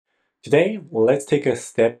Today, let's take a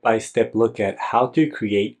step-by-step look at how to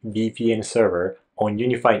create VPN server on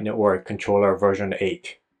UniFi Network controller version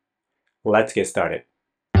 8. Let's get started.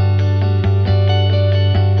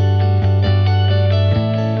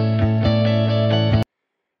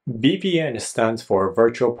 VPN stands for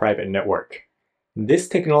Virtual Private Network. This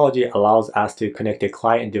technology allows us to connect a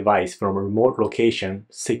client device from a remote location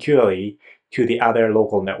securely to the other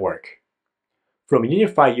local network. From a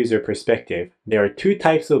UniFi user perspective, there are two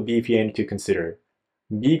types of VPN to consider: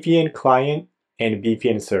 VPN client and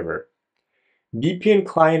VPN server. VPN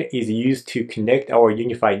client is used to connect our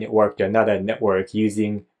UniFi network to another network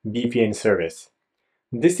using VPN service.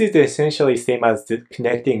 This is essentially the same as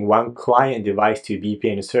connecting one client device to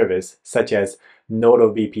VPN service, such as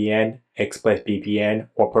NordVPN, ExpressVPN,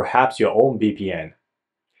 or perhaps your own VPN.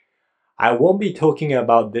 I won't be talking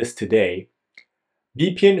about this today.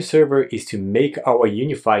 VPN server is to make our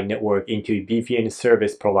UniFi network into a VPN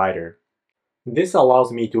service provider. This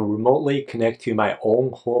allows me to remotely connect to my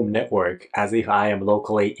own home network as if I am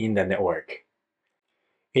locally in the network.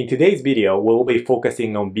 In today's video, we will be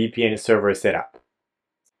focusing on VPN server setup.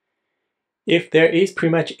 If there is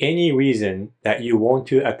pretty much any reason that you want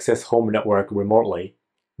to access home network remotely,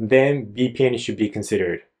 then VPN should be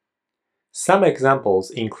considered. Some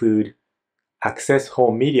examples include access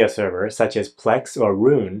home media server such as Plex or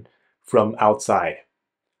Roon from outside,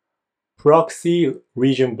 proxy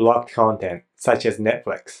region blocked content such as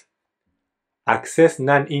Netflix, access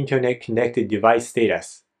non-internet connected device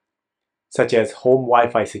status such as home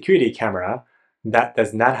Wi-Fi security camera that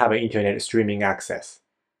does not have internet streaming access.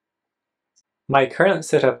 My current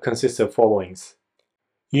setup consists of followings: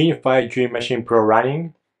 UniFi Dream Machine Pro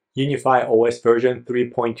running, UniFi OS version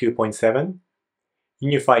 3.2.7,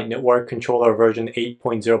 UniFi Network Controller version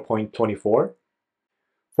 8.0.24.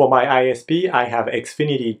 For my ISP, I have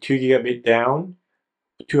Xfinity 2 gigabit down,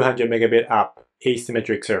 200 megabit up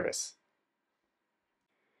asymmetric service.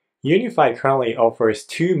 UniFi currently offers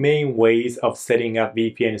two main ways of setting up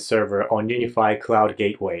VPN server on UniFi Cloud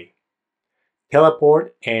Gateway: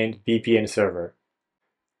 Teleport and VPN server.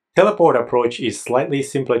 Teleport approach is slightly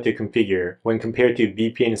simpler to configure when compared to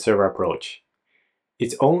VPN server approach.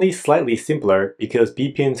 It's only slightly simpler because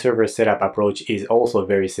VPN server setup approach is also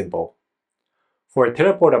very simple. For a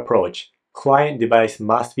teleport approach, client device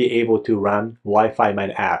must be able to run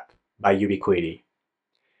WiFiMan app by Ubiquiti.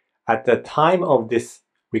 At the time of this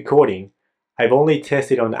recording, I've only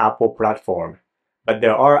tested on the Apple platform, but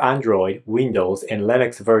there are Android, Windows, and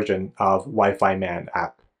Linux version of WiFiMan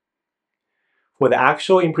app. For the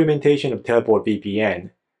actual implementation of Teleport VPN,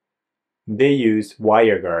 they use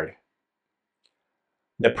WireGuard.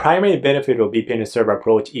 The primary benefit of VPN server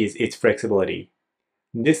approach is its flexibility.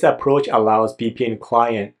 This approach allows VPN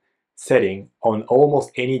client setting on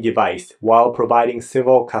almost any device while providing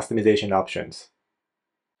several customization options.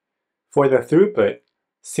 For the throughput,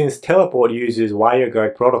 since Teleport uses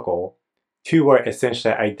WireGuard protocol, two are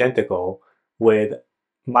essentially identical, with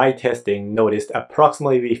my testing noticed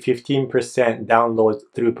approximately 15% download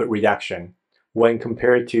throughput reduction when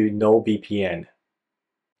compared to no VPN.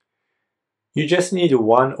 You just need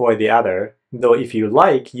one or the other, though if you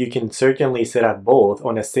like, you can certainly set up both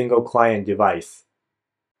on a single client device.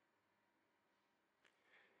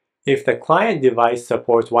 If the client device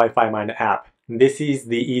supports WiFiMan app, this is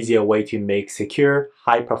the easier way to make secure,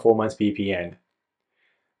 high-performance VPN.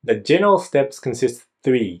 The general steps consist of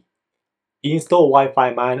three: install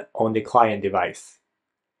WiFiMan on the client device,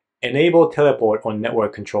 enable Teleport on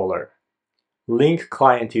network controller, link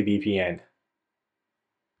client to VPN.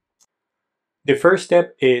 The first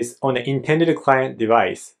step is, on the intended client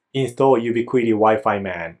device, install Ubiquiti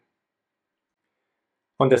WiFiMan.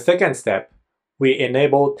 On the second step, we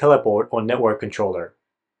enable Teleport on network controller.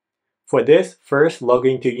 For this, first log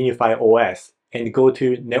into UniFi OS and go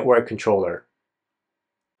to network controller.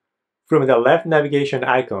 From the left navigation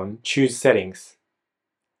icon, choose Settings.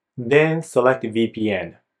 Then select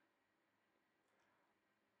VPN.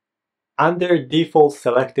 Under Default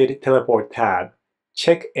Selected Teleport tab,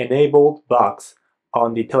 check Enabled box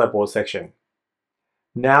on the Teleport section.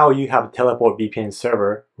 Now you have Teleport VPN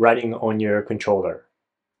server running on your controller.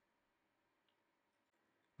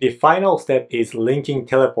 The final step is linking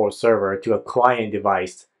Teleport server to a client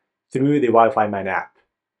device through the WiFiMan app.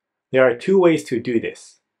 There are two ways to do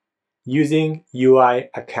this: using UI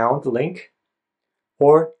account link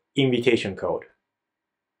or invitation code.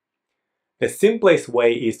 The simplest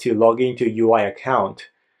way is to log into UI account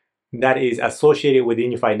that is associated with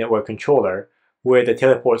UniFi Network controller where the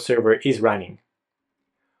Teleport server is running.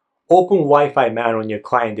 Open WiFiMan on your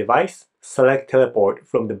client device, select Teleport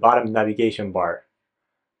from the bottom navigation bar.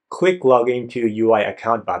 Click Login to UI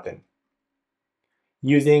account button.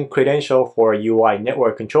 using credential for UI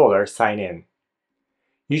network controller, sign in.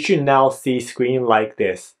 You should now see a screen like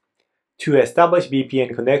this. To establish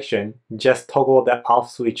VPN connection, just toggle the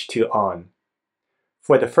off switch to on.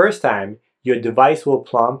 For the first time, your device will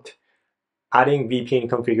prompt adding VPN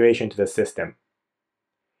configuration to the system.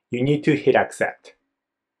 You need to hit accept.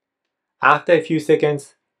 After a few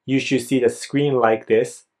seconds, you should see the screen like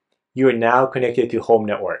this. You are now connected to home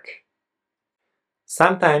network.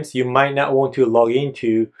 Sometimes you might not want to log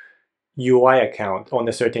into UI account on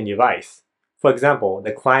a certain device. For example,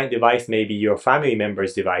 the client device may be your family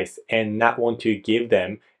member's device and not want to give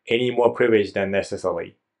them any more privilege than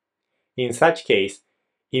necessary. In such case,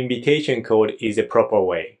 invitation code is a proper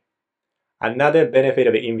way. Another benefit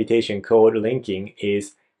of invitation code linking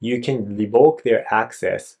is you can revoke their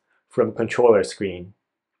access from controller screen.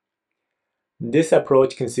 This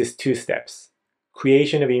approach consists of two steps: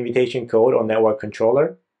 creation of invitation code on network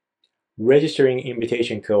controller, registering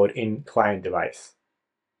invitation code in client device.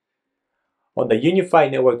 On the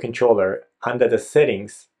UniFi Network controller, under the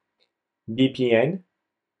settings, VPN,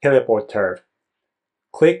 teleport term,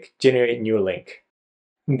 click Generate New Link.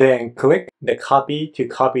 Then click the copy to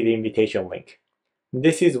copy the invitation link.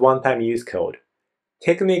 This is one-time use code.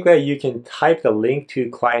 Technically, you can type the link to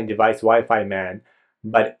client device WiFiMan,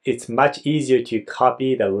 but it's much easier to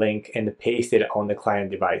copy the link and paste it on the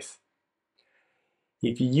client device.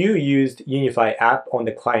 If you used UniFi app on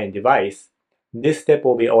the client device, this step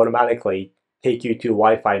will be automatically take you to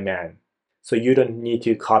WiFiMan, so you don't need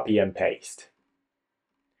to copy and paste.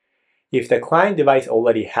 If the client device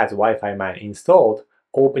already has WiFiMan installed,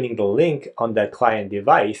 opening the link on the client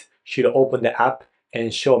device should open the app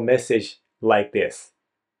and show a message like this.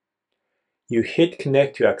 You hit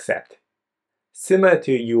connect to accept. Similar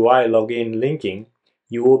to UI login linking,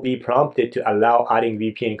 you will be prompted to allow adding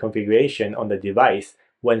VPN configuration on the device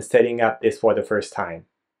when setting up this for the first time.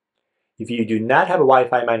 If you do not have a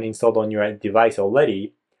WiFiMan installed on your device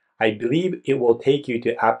already, I believe it will take you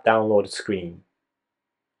to app download screen.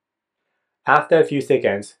 After a few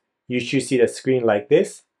seconds, you should see the screen like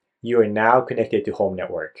this. You are now connected to home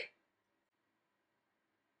network.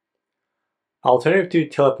 Alternative to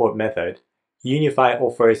teleport method, UniFi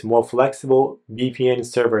offers more flexible VPN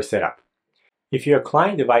server setup. If your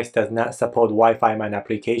client device does not support WiFiMan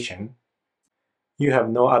application, you have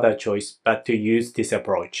no other choice but to use this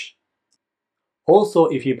approach. Also,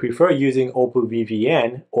 if you prefer using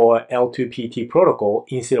OpenVPN or L2PT protocol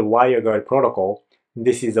instead of WireGuard protocol,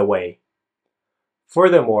 this is the way.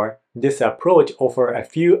 Furthermore, this approach offers a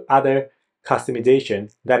few other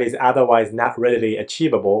customizations that is otherwise not readily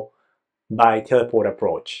achievable by teleport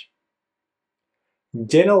approach.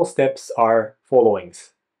 General steps are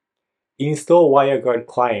followings. Install WireGuard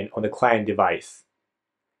client on the client device.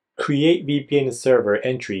 Create VPN server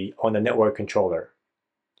entry on the network controller.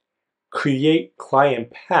 Create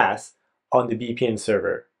client pass on the VPN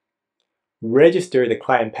server. Register the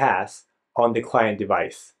client pass on the client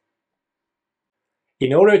device.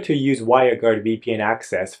 In order to use WireGuard VPN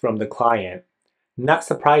access from the client, not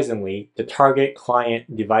surprisingly, the target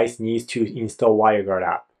client device needs to install WireGuard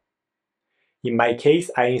app. In my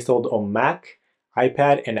case, I installed on Mac,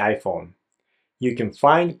 iPad, and iPhone. You can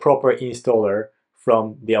find proper installer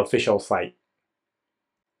from the official site.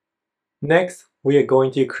 Next, we are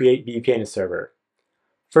going to create VPN server.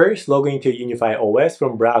 First, log into UniFi OS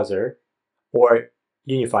from browser or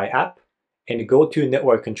UniFi app and go to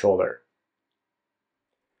network controller.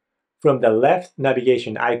 From the left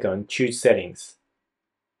navigation icon, choose settings.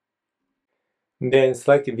 Then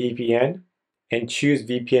select VPN and choose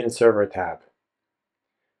VPN server tab.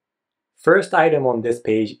 First item on this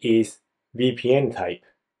page is VPN type.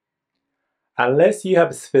 Unless you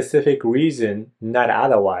have a specific reason, not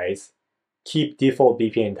otherwise, keep default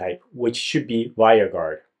VPN type, which should be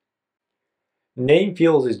WireGuard. Name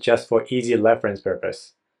fields is just for easy reference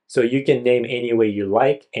purpose, so you can name any way you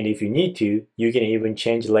like, and if you need to, you can even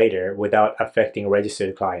change later without affecting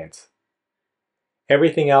registered clients.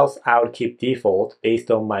 Everything else I would keep default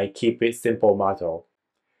based on my keep it simple motto.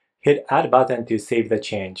 Hit add button to save the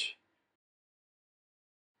change.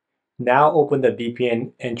 Now open the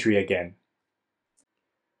VPN entry again.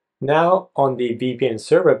 Now on the VPN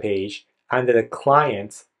server page, under the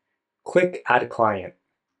clients, click add client.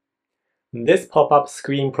 This pop-up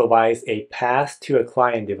screen provides a path to a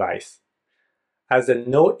client device. As the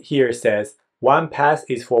note here says, one path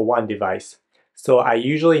is for one device, so I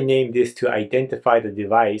usually name this to identify the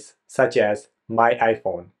device, such as my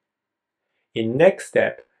iPhone. In next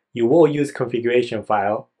step, you will use configuration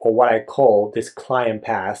file, or what I call this client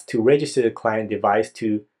path, to register the client device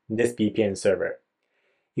to this VPN server.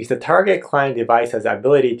 If the target client device has the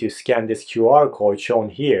ability to scan this QR code shown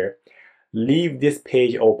here, leave this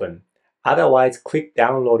page open. Otherwise, click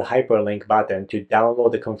Download Hyperlink button to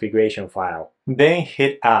download the configuration file. Then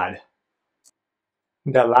hit Add.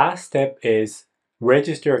 The last step is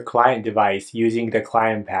register a client device using the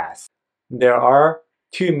client path. There are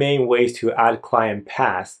two main ways to add client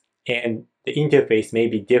paths, and the interface may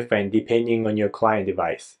be different depending on your client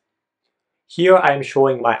device. Here I am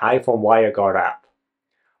showing my iPhone WireGuard app.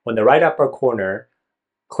 On the right upper corner,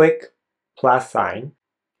 click plus sign.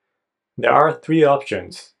 There are three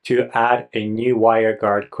options to add a new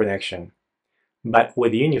WireGuard connection. But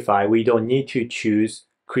with UniFi, we don't need to choose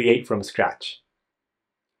Create from scratch.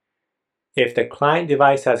 If the client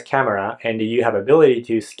device has camera and you have ability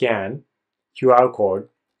to scan QR code,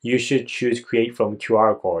 you should choose Create from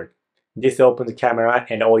QR code. This opens camera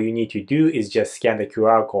and all you need to do is just scan the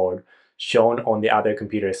QR code shown on the other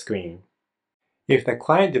computer screen. If the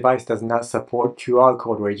client device does not support QR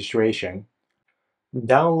code registration,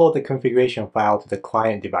 download the configuration file to the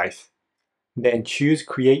client device. Then choose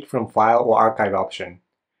Create from File or Archive option,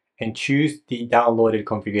 and choose the downloaded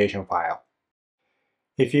configuration file.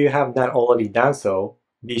 If you have not already done so,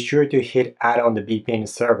 be sure to hit Add on the VPN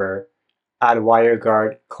server, Add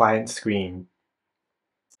WireGuard client screen.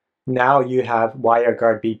 Now you have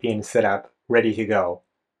WireGuard VPN setup ready to go.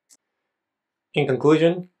 In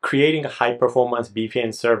conclusion, creating a high-performance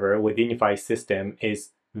VPN server with UniFi system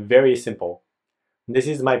is very simple. This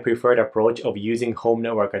is my preferred approach of using home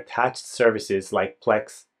network attached services like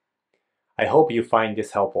Plex. I hope you find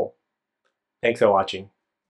this helpful. Thanks for watching.